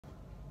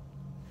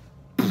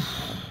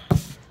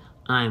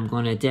I'm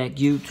gonna deck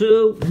you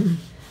too.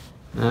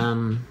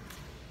 Lot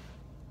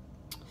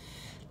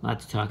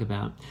to talk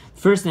about.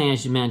 First thing I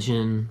should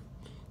mention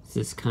is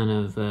this kind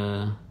of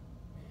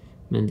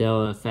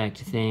Mandela effect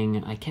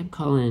thing. I kept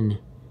calling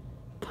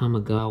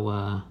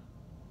Kamigawa,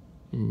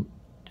 and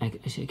I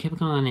kept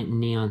calling it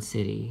Neon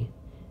City,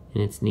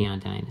 and it's Neon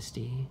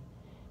Dynasty.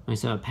 When I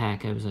saw a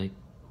pack, I was like,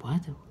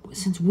 what?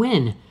 Since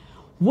when?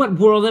 What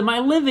world am I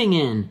living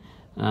in?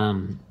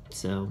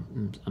 So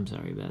I'm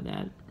sorry about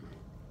that.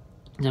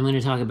 So I'm going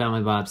to talk about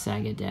my Bob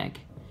Saget deck.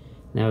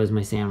 That was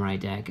my Samurai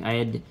deck.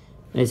 I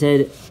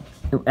said,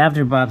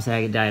 after Bob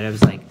Saget died, I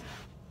was like,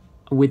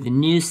 with the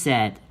new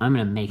set, I'm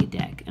going to make a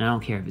deck. And I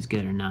don't care if it's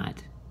good or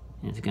not.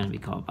 And it's going to be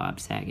called Bob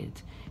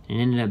Saget. And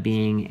it ended up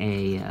being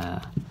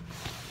a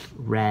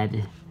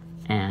red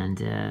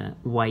and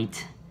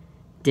white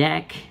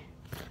deck.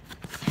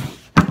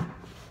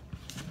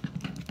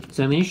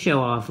 So I'm going to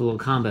show off a little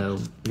combo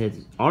that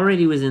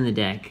already was in the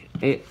deck.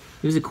 There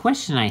was a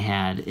question I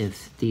had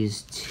if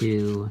these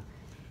two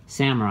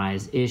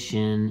samurais,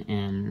 Ishin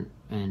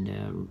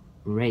and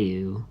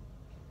Ryu,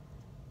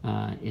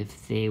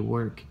 if they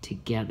work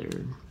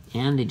together.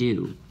 And they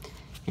do.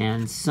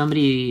 And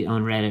somebody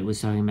on Reddit was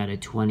talking about a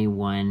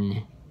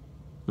 21,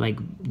 like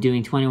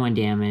doing 21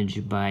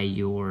 damage by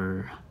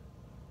your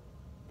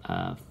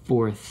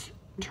fourth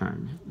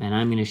turn. And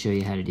I'm going to show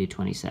you how to do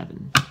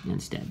 27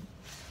 instead.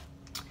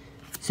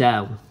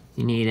 So,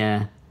 you need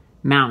a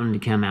mountain to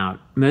come out.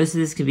 Most of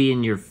this could be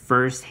in your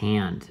first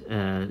hand.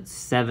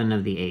 7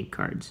 of the 8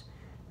 cards.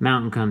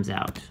 Mountain comes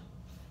out.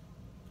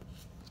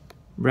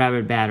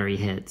 Rabbit Battery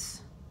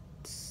hits.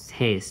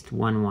 Haste,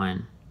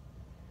 1/1.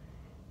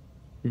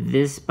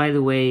 This, by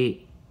the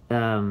way,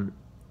 some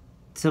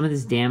of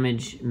this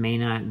damage may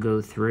not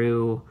go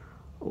through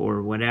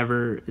or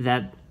whatever.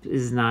 That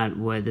is not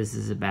what this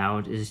is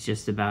about. It's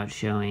just about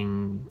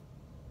showing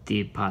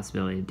the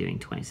possibility of doing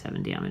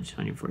 27 damage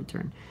on your 4th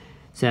turn.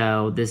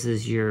 So this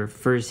is your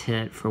first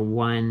hit for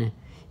 1.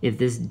 If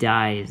this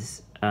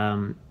dies,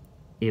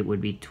 it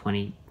would be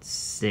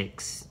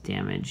 26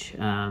 damage.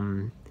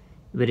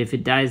 But if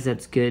it dies,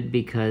 that's good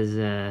because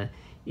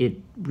it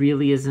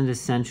really isn't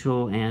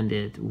essential and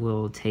it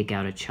will take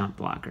out a chump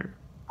blocker.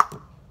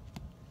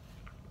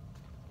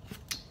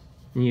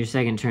 In your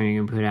 2nd turn,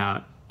 you're going to put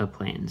out a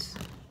Plains.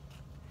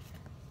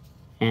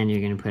 And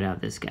you're going to put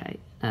out this guy.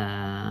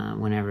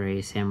 Whenever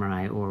a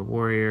samurai or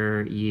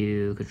warrior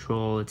you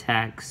control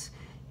attacks,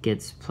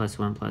 gets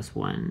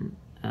 +1/+1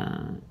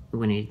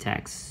 when he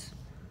attacks,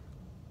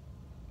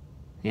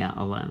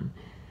 alone.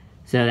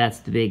 So that's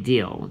the big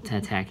deal, to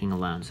attacking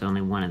alone. So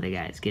only one of the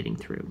guys getting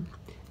through.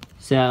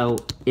 So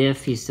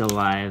if he's still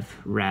alive,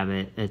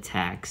 Rabbit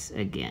attacks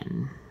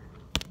again.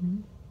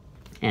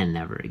 And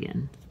never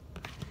again.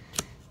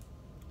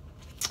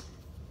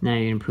 Now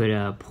you're going to put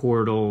a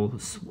portal,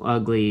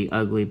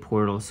 ugly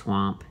portal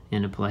swamp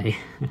into play.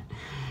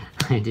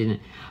 I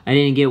didn't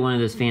get one of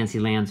those fancy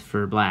lands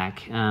for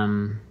black.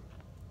 And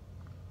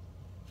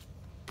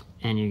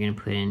you're going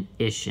to put in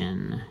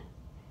Ishin.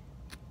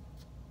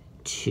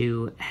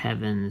 2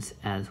 heavens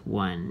as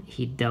 1.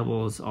 He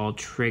doubles all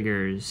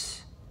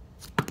triggers.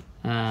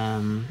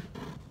 Any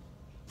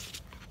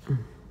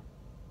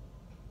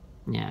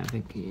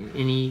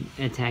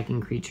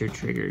attacking creature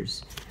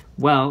triggers.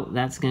 Well,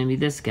 that's going to be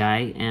this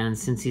guy, and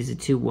since he's a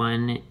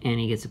 2/1 and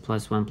he gets a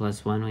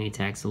 +1/+1 when he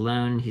attacks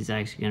alone, he's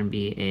actually going to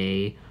be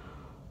a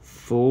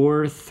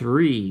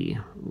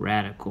 4/3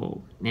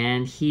 radical.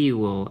 And he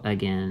will,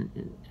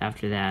 again,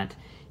 after that,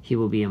 he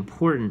will be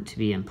important to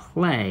be in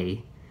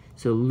play,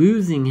 so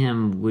losing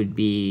him would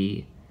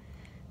be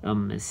a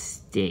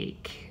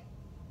mistake.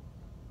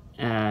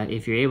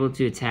 If you're able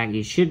to attack,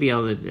 you should be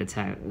able to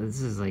attack.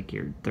 This is like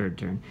your 3rd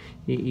turn.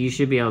 You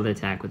should be able to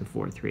attack with a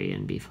 4/3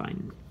 and be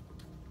fine.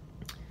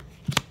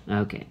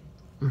 Okay,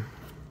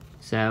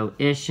 so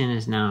Ishin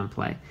is now in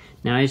play.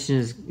 Now Ishin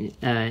is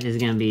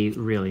going to be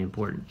really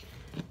important.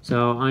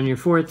 So on your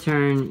 4th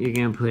turn, you're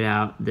going to put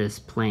out this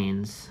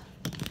Plains.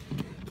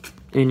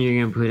 And you're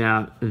going to put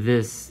out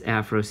this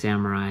Afro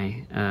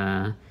Samurai.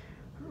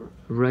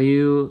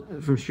 Ryu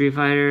from Street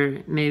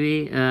Fighter,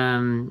 maybe?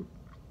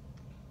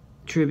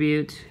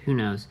 Tribute? Who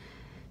knows?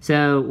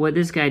 So what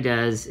this guy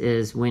does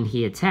is when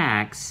he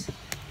attacks,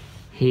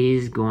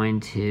 he's going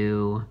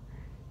to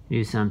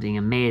do something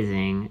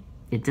amazing.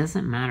 It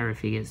doesn't matter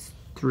if he gets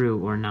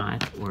through or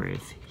not, or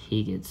if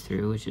he gets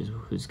through, which is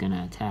who's going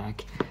to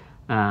attack.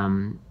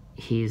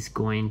 He's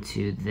going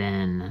to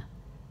then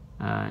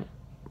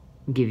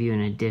give you an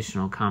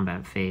additional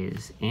combat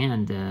phase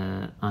and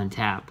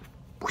untap,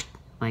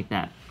 like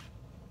that.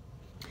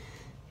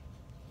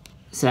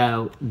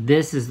 So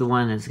this is the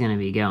one that's going to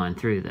be going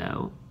through,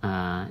 though.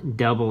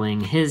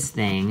 Doubling his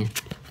thing,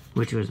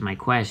 which was my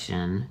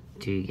question.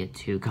 Do you get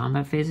 2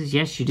 combat phases?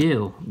 Yes, you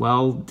do.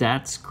 Well,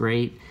 that's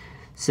great.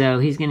 So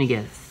he's going to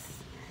get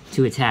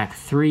to attack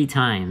 3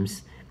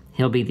 times.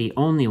 He'll be the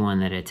only one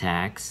that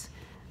attacks.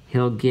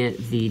 He'll get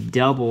the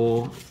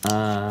double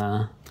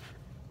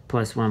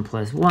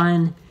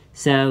 +1/+1.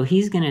 So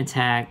he's going to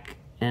attack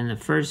in the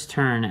first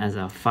turn as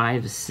a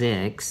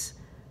 5/6.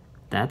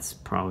 that's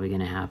probably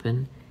going to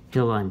happen.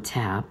 He'll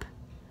untap.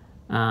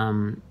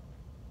 And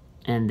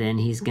then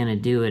he's going to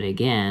do it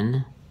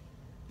again.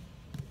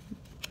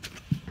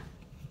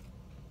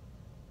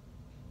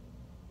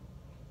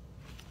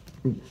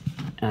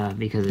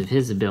 Because of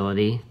his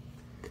ability.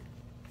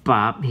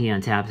 Bop, he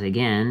untaps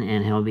again,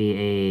 and he'll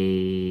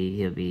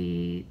be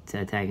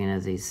attacking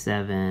as a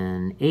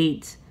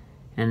 7/8,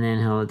 and then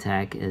he'll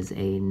attack as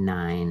a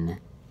 9/10.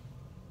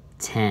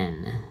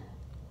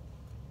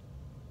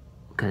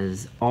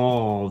 Because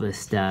all this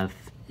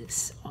stuff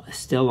is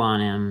still on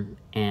him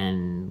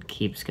and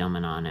keeps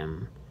coming on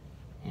him.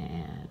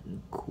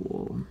 And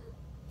cool.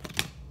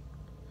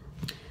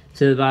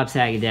 So the Bob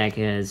Saget deck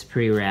is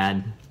pretty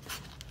rad.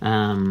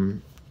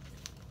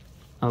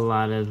 A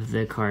lot of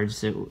the cards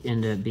that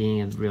end up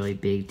being a really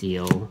big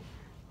deal,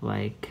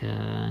 like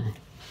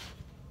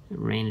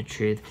Reign of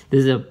Truth.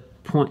 This is a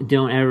point.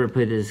 Don't ever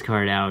put this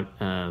card out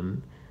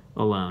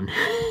alone.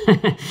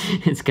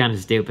 It's kind of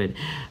stupid.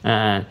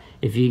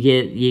 If you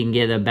can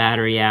get the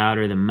battery out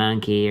or the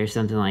monkey or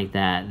something like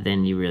that,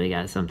 then you really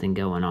got something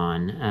going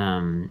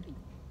on,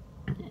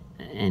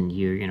 and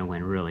you're gonna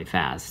win really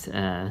fast.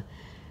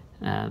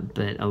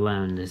 But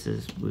alone,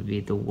 would be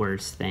the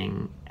worst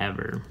thing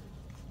ever.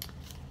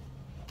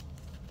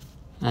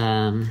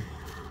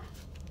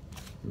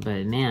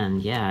 But man,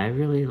 yeah, I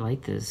really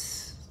like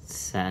this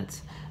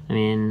set. I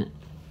mean,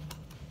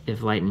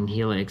 if Lightning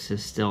Helix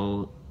is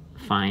still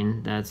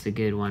fine, that's a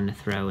good one to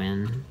throw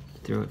in.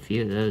 Throw a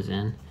few of those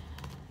in.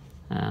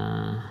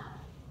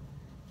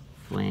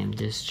 Flame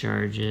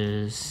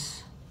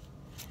Discharges.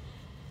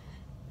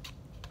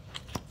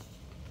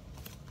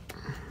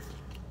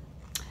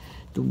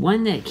 The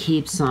one that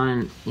keeps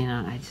on,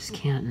 I just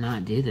can't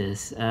not do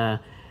this.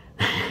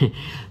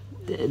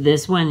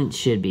 This one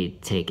should be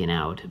taken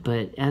out,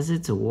 but as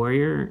it's a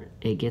warrior,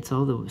 it gets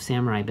all the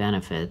samurai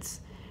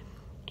benefits,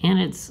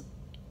 and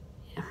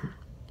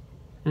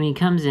he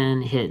comes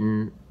in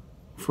hitting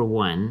for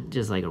 1,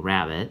 just like a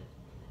rabbit.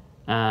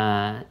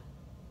 On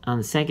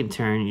the second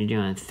turn, you're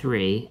doing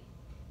 3,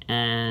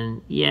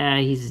 and yeah,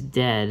 he's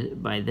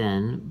dead by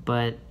then,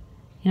 but,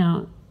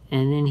 and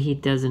then he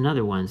does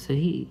another one, so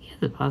he has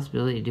the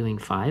possibility of doing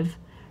 5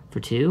 for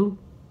 2.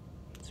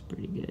 It's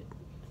pretty good.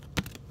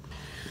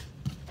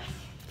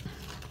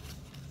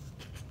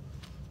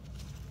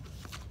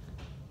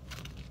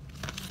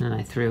 And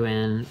I threw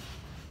in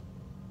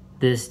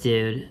this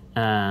dude,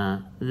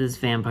 this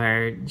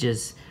vampire.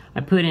 I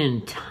put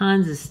in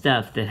tons of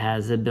stuff that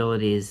has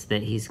abilities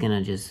that he's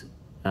gonna just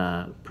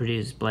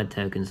produce blood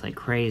tokens like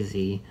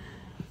crazy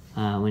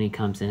when he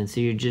comes in.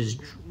 So you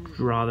just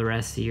draw the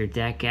rest of your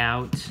deck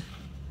out.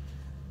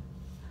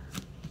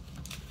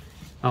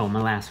 Oh, my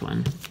last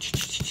one.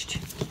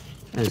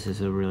 This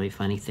is a really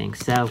funny thing.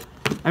 So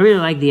I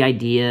really like the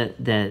idea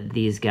that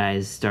these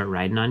guys start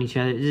riding on each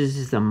other. This is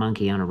just a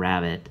monkey on a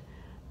rabbit.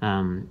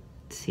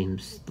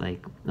 Seems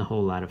like a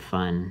whole lot of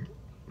fun.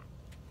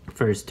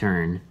 First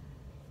turn,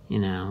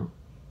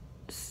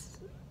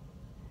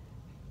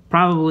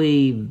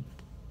 probably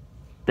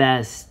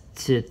best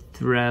to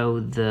throw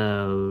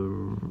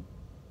the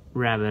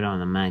rabbit on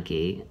the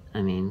monkey.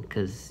 I mean,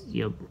 because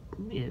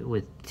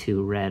with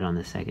 2 red on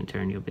the second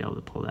turn, you'll be able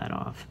to pull that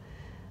off.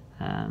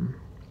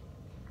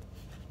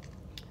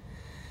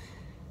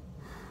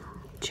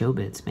 Joe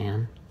Bits,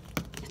 man.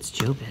 It's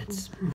Joe Bits.